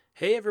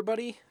Hey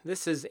everybody,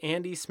 this is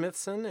Andy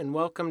Smithson and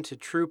welcome to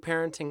True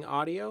Parenting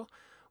Audio,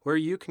 where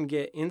you can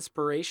get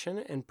inspiration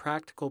and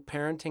practical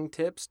parenting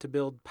tips to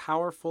build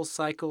powerful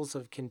cycles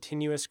of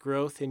continuous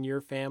growth in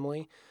your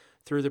family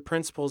through the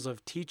principles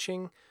of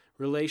teaching,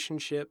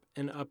 relationship,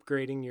 and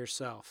upgrading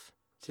yourself.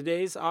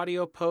 Today's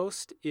audio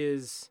post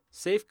is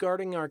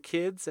Safeguarding Our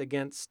Kids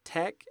Against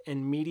Tech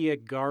and Media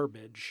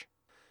Garbage.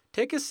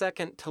 Take a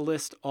second to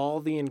list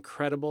all the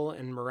incredible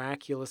and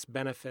miraculous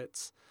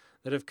benefits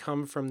that have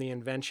come from the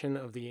invention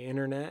of the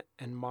internet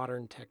and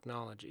modern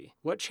technology.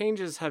 What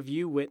changes have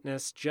you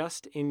witnessed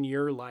just in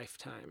your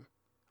lifetime?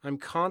 I'm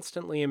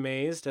constantly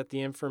amazed at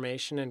the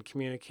information and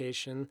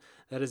communication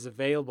that is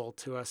available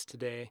to us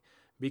today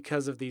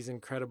because of these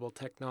incredible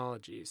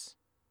technologies.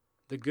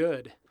 The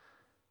good.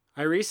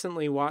 I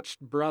recently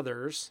watched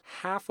brothers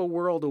half a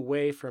world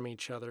away from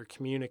each other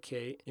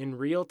communicate in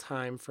real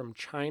time from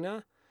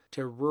China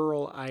to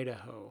rural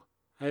Idaho.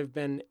 I've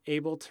been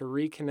able to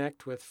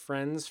reconnect with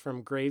friends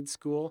from grade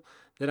school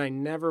that I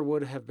never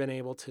would have been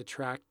able to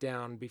track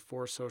down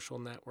before social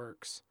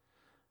networks.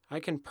 I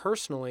can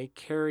personally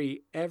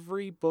carry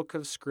every book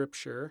of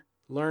scripture,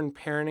 learn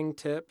parenting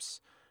tips,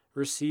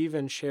 receive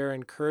and share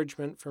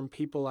encouragement from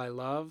people I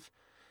love,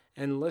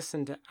 and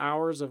listen to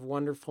hours of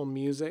wonderful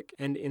music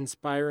and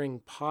inspiring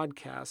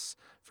podcasts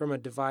from a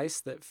device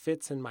that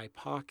fits in my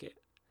pocket.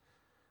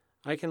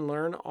 I can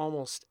learn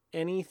almost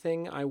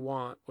anything I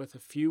want with a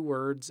few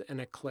words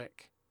and a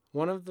click.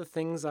 One of the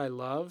things I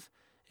love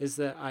is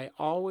that I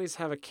always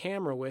have a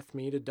camera with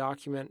me to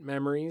document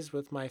memories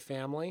with my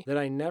family that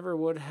I never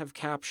would have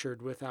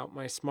captured without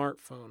my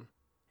smartphone.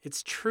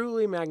 It's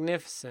truly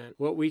magnificent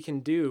what we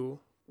can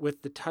do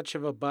with the touch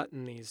of a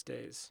button these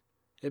days.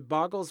 It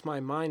boggles my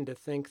mind to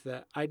think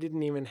that I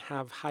didn't even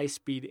have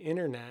high-speed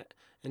internet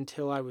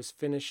until I was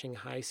finishing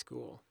high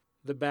school.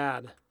 The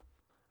bad.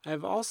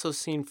 I've also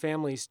seen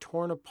families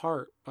torn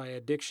apart by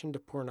addiction to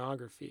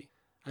pornography.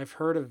 I've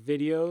heard of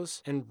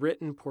videos and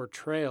written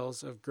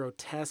portrayals of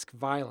grotesque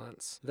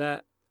violence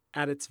that,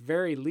 at its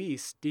very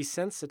least,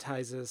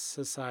 desensitizes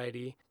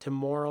society to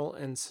moral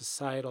and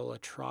societal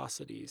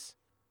atrocities.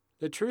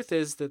 The truth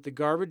is that the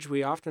garbage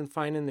we often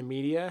find in the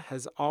media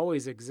has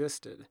always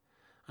existed.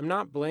 I'm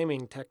not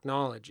blaming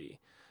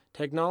technology.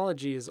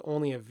 Technology is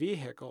only a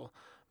vehicle,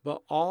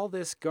 but all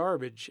this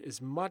garbage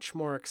is much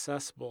more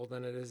accessible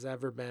than it has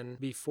ever been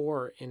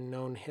before in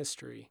known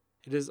history.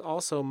 It is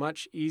also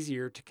much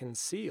easier to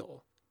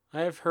conceal.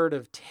 I have heard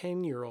of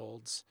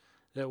 10-year-olds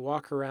that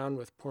walk around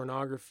with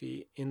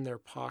pornography in their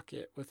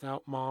pocket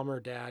without mom or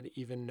dad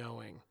even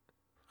knowing.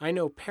 I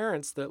know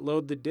parents that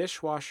load the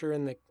dishwasher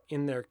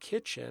in their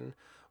kitchen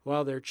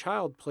while their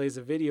child plays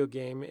a video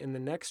game in the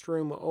next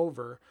room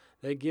over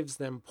that gives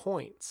them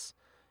points.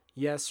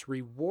 Yes,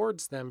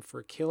 rewards them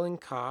for killing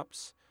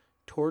cops,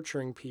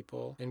 torturing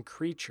people and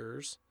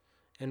creatures,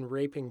 and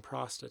raping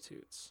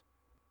prostitutes.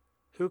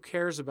 Who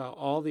cares about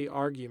all the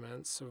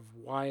arguments of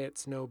why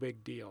it's no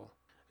big deal?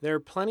 There are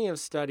plenty of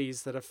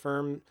studies that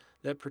affirm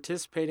that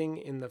participating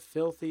in the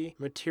filthy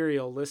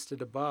material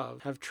listed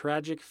above have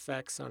tragic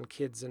effects on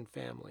kids and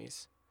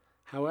families.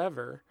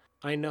 However,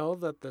 I know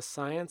that the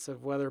science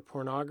of whether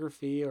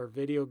pornography or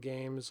video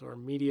games or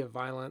media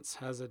violence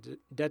has a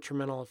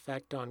detrimental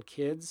effect on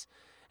kids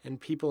and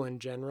people in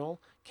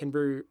general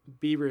can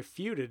be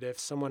refuted if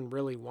someone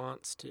really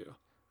wants to.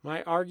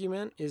 My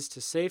argument is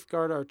to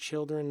safeguard our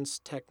children's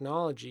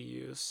technology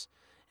use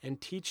and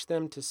teach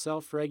them to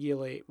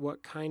self-regulate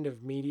what kind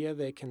of media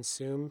they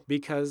consume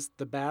because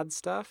the bad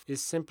stuff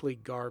is simply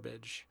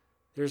garbage.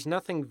 There's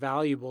nothing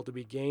valuable to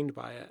be gained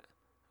by it.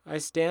 I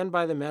stand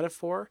by the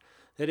metaphor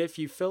that if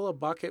you fill a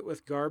bucket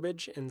with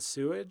garbage and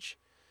sewage,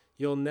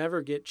 you'll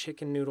never get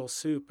chicken noodle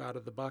soup out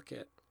of the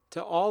bucket.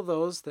 To all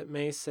those that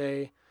may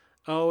say,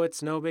 "Oh,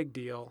 it's no big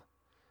deal.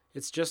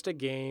 It's just a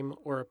game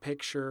or a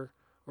picture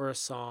or a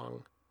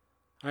song,"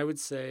 I would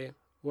say,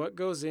 what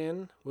goes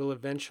in will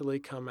eventually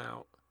come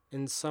out.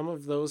 And some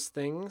of those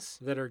things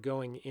that are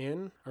going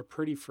in are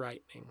pretty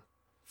frightening.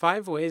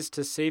 5 ways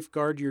to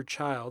safeguard your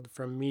child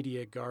from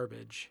media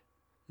garbage.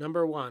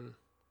 Number 1,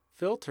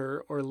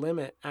 filter or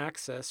limit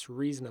access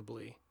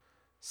reasonably.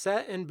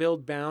 Set and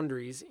build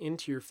boundaries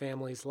into your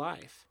family's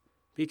life.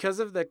 Because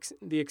of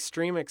the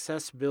extreme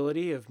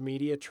accessibility of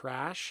media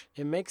trash,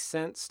 it makes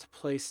sense to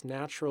place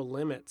natural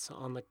limits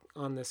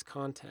on this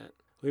content.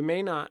 We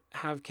may not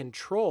have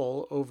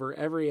control over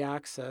every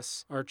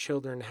access our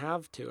children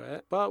have to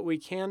it, but we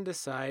can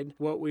decide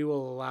what we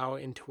will allow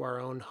into our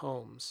own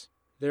homes.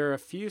 There are a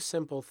few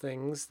simple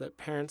things that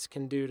parents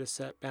can do to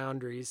set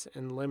boundaries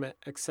and limit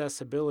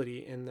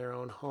accessibility in their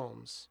own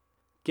homes.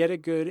 Get a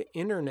good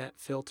internet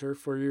filter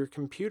for your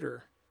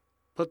computer.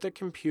 Put the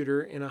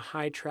computer in a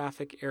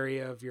high-traffic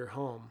area of your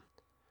home.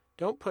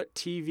 Don't put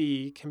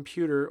TV,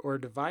 computer, or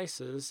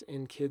devices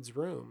in kids'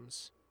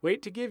 rooms.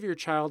 Wait to give your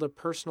child a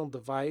personal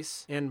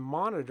device and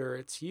monitor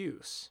its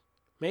use.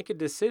 Make a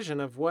decision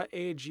of what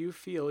age you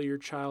feel your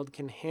child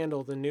can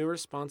handle the new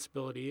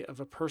responsibility of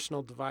a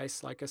personal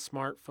device like a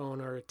smartphone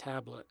or a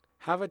tablet.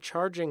 Have a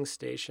charging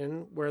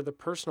station where the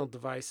personal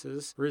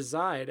devices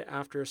reside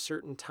after a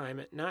certain time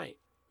at night.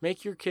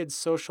 Make your kids'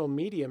 social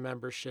media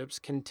memberships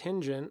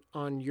contingent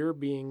on your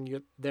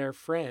being their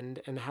friend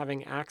and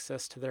having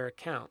access to their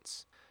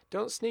accounts.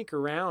 Don't sneak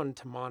around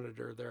to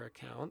monitor their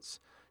accounts.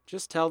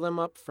 Just tell them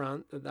up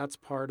front that that's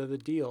part of the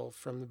deal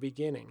from the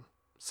beginning.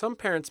 Some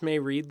parents may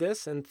read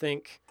this and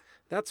think,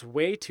 that's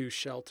way too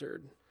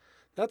sheltered.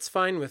 That's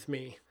fine with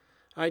me.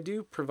 I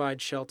do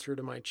provide shelter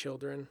to my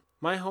children.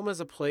 My home is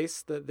a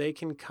place that they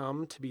can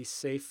come to be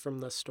safe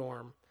from the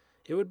storm.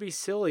 It would be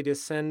silly to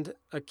send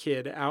a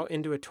kid out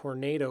into a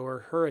tornado or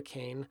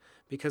hurricane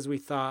because we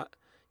thought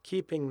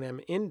keeping them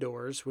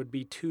indoors would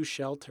be too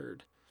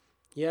sheltered.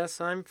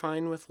 Yes, I'm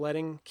fine with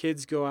letting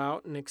kids go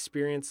out and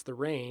experience the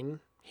rain,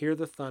 hear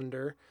the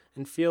thunder,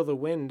 and feel the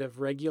wind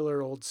of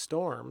regular old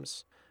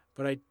storms,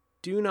 but I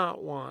do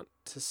not want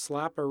to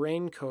slap a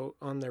raincoat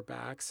on their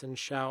backs and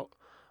shout,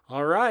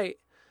 "All right,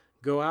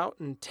 go out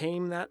and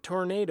tame that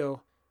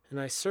tornado." And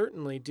I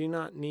certainly do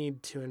not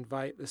need to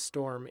invite the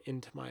storm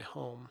into my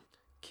home.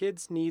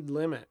 Kids need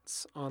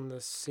limits on the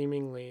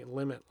seemingly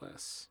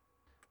limitless.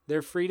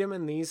 Their freedom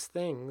in these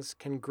things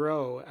can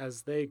grow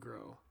as they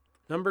grow.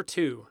 Number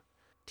 2,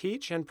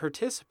 teach and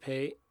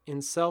participate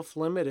in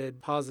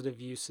self-limited positive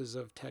uses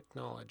of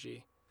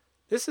technology.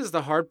 This is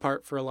the hard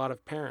part for a lot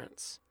of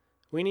parents.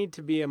 We need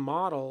to be a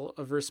model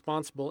of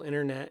responsible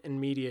internet and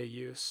media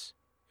use.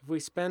 If we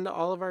spend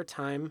all of our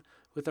time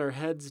with our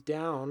heads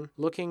down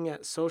looking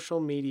at social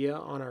media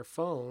on our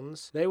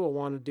phones, they will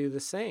want to do the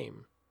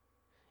same.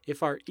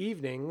 If our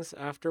evenings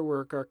after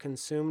work are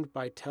consumed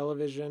by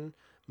television,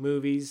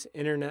 movies,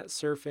 internet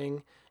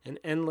surfing, and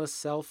endless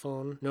cell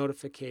phone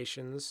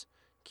notifications,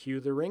 cue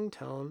the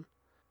ringtone,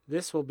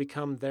 this will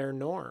become their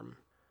norm.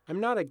 I'm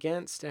not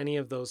against any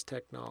of those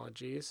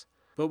technologies,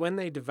 but when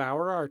they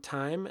devour our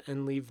time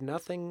and leave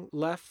nothing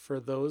left for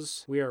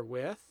those we are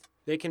with,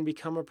 they can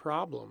become a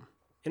problem.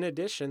 In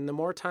addition, the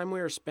more time we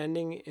are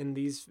spending in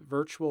these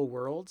virtual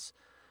worlds,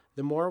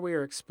 the more we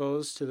are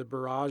exposed to the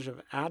barrage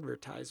of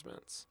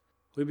advertisements.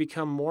 We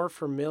become more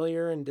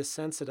familiar and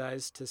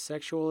desensitized to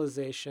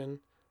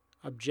sexualization,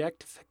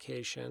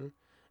 objectification,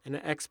 and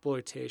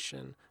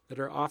exploitation that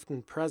are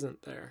often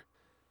present there.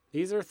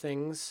 These are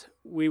things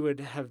we would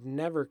have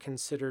never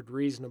considered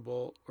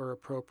reasonable or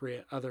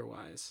appropriate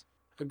otherwise.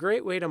 A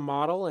great way to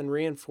model and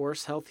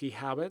reinforce healthy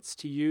habits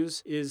to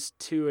use is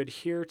to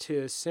adhere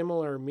to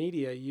similar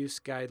media use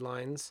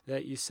guidelines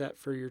that you set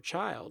for your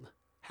child.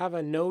 Have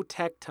a no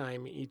tech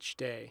time each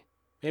day,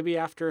 maybe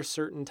after a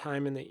certain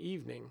time in the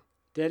evening.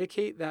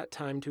 Dedicate that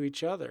time to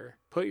each other.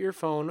 Put your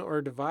phone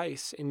or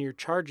device in your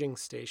charging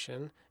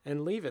station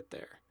and leave it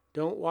there.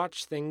 Don't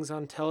watch things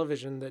on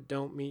television that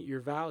don't meet your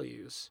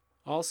values.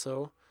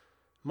 Also,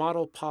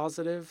 model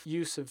positive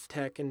use of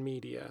tech and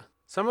media.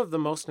 Some of the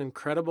most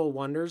incredible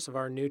wonders of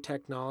our new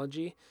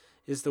technology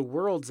is the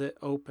worlds it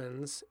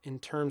opens in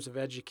terms of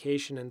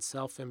education and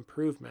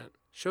self-improvement.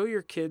 Show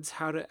your kids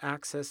how to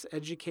access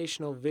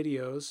educational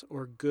videos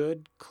or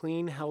good,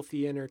 clean,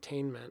 healthy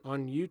entertainment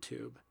on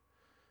YouTube.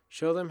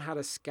 Show them how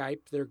to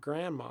Skype their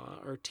grandma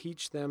or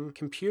teach them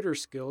computer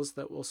skills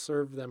that will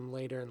serve them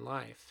later in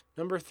life.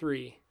 Number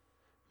 3,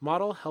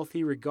 model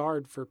healthy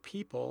regard for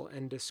people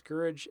and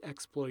discourage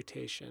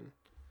exploitation.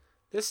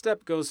 This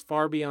step goes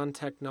far beyond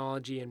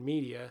technology and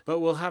media, but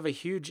will have a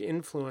huge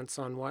influence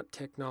on what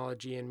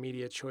technology and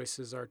media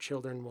choices our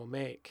children will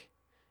make.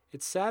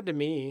 It's sad to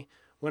me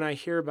when I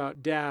hear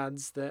about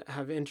dads that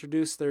have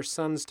introduced their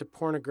sons to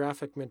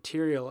pornographic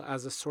material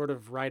as a sort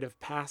of rite of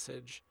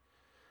passage.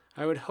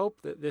 I would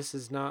hope that this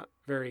is not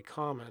very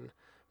common,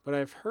 but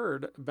I've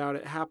heard about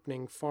it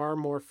happening far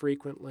more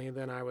frequently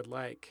than I would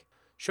like.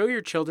 Show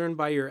your children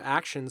by your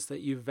actions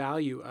that you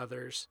value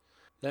others,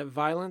 that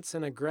violence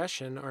and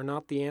aggression are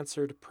not the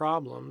answer to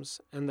problems,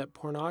 and that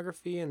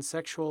pornography and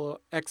sexual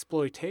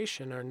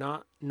exploitation are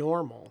not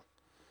normal.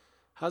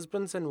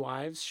 Husbands and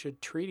wives should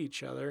treat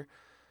each other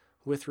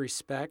with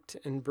respect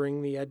and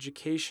bring the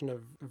education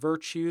of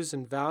virtues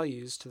and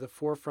values to the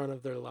forefront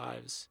of their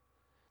lives.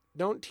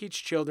 Don't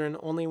teach children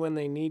only when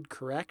they need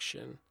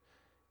correction.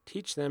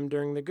 Teach them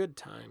during the good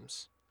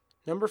times.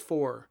 Number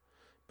 4,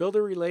 build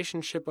a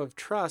relationship of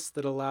trust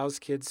that allows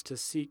kids to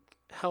seek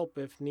help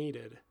if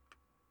needed.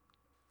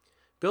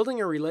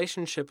 Building a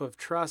relationship of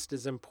trust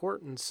is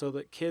important so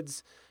that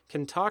kids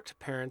can talk to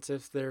parents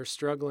if they're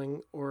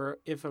struggling or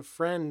if a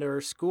friend or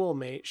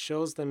schoolmate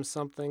shows them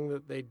something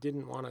that they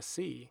didn't want to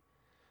see.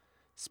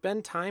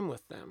 Spend time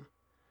with them.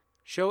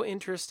 Show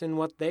interest in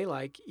what they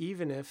like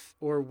even if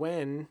or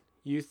when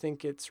you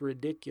think it's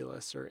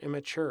ridiculous or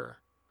immature.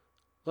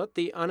 Let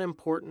the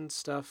unimportant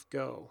stuff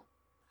go.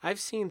 I've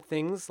seen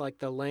things like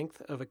the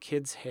length of a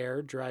kid's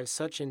hair drive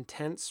such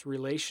intense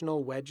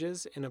relational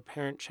wedges in a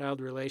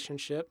parent-child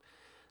relationship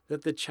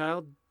that the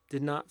child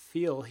did not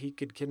feel he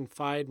could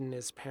confide in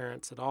his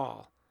parents at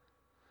all.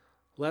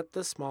 Let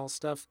the small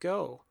stuff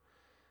go.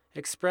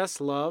 Express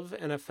love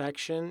and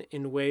affection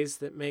in ways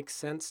that make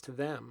sense to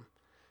them.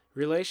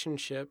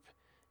 Relationship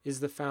is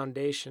the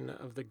foundation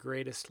of the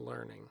greatest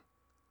learning.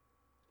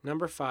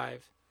 Number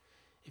 5,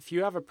 If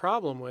you have a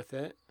problem with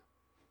it,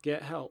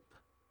 get help.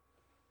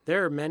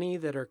 There are many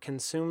that are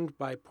consumed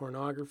by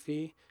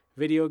pornography,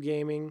 video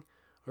gaming,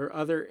 or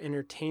other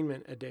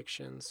entertainment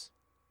addictions.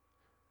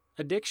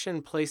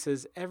 Addiction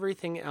places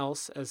everything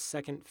else as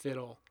second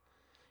fiddle.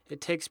 It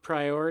takes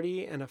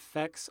priority and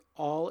affects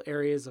all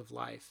areas of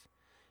life.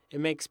 It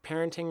makes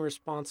parenting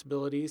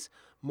responsibilities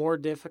more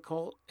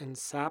difficult and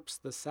saps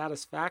the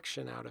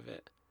satisfaction out of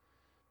it.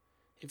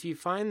 If you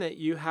find that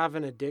you have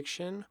an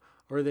addiction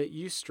or that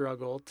you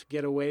struggle to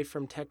get away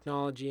from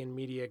technology and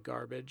media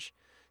garbage,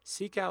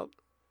 seek out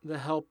the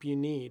help you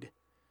need.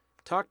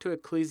 Talk to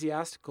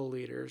ecclesiastical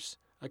leaders,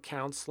 a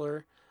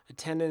counselor,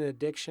 attend an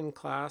addiction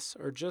class,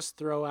 or just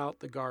throw out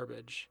the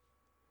garbage.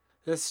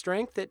 The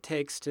strength it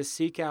takes to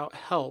seek out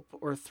help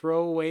or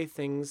throw away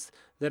things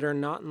that are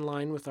not in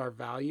line with our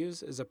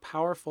values is a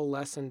powerful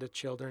lesson to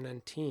children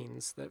and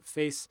teens that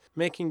face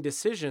making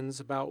decisions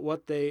about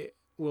what they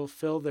will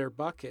fill their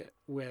bucket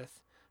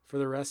with for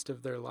the rest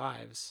of their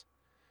lives.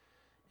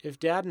 If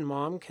dad and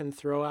mom can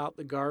throw out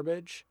the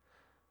garbage,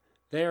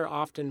 they are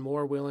often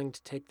more willing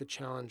to take the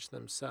challenge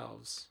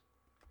themselves.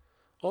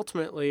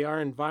 Ultimately, our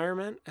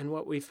environment and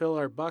what we fill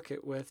our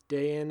bucket with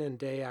day in and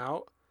day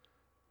out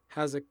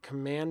has a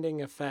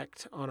commanding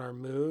effect on our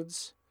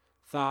moods,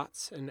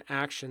 thoughts, and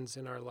actions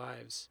in our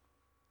lives.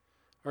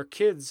 Our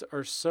kids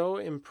are so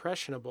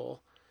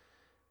impressionable,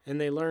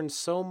 and they learn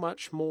so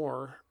much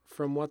more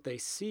from what they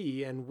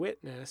see and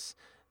witness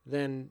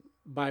than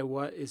by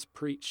what is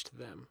preached to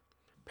them.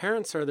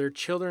 Parents are their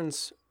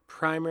children's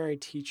primary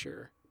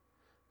teacher,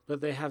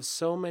 but they have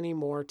so many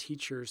more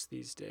teachers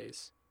these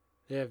days.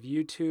 They have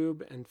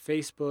YouTube and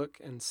Facebook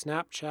and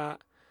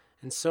Snapchat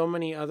and so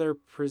many other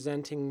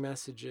presenting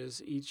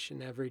messages each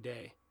and every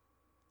day.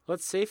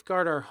 Let's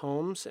safeguard our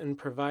homes and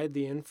provide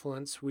the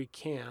influence we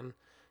can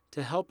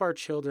to help our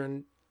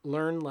children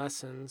learn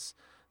lessons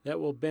that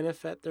will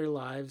benefit their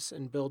lives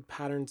and build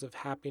patterns of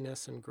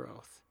happiness and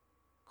growth.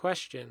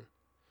 Question: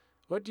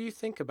 what do you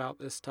think about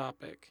this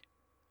topic?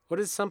 What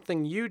is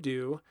something you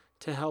do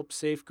to help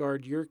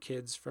safeguard your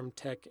kids from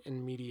tech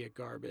and media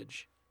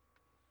garbage?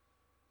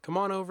 Come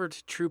on over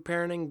to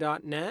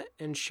trueparenting.net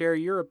and share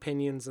your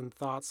opinions and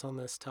thoughts on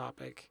this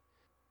topic.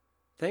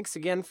 Thanks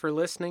again for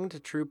listening to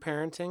True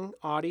Parenting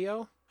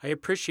Audio. I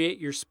appreciate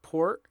your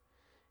support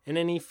and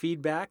any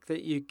feedback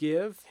that you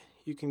give.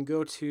 You can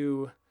go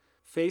to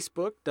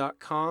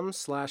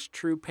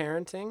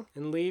facebook.com/trueparenting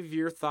and leave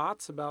your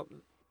thoughts about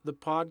the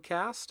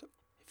podcast.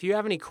 If you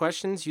have any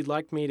questions you'd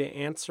like me to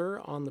answer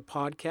on the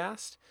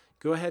podcast,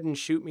 go ahead and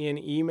shoot me an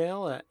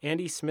email at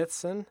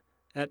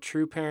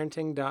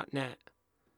andysmithson@trueparenting.net.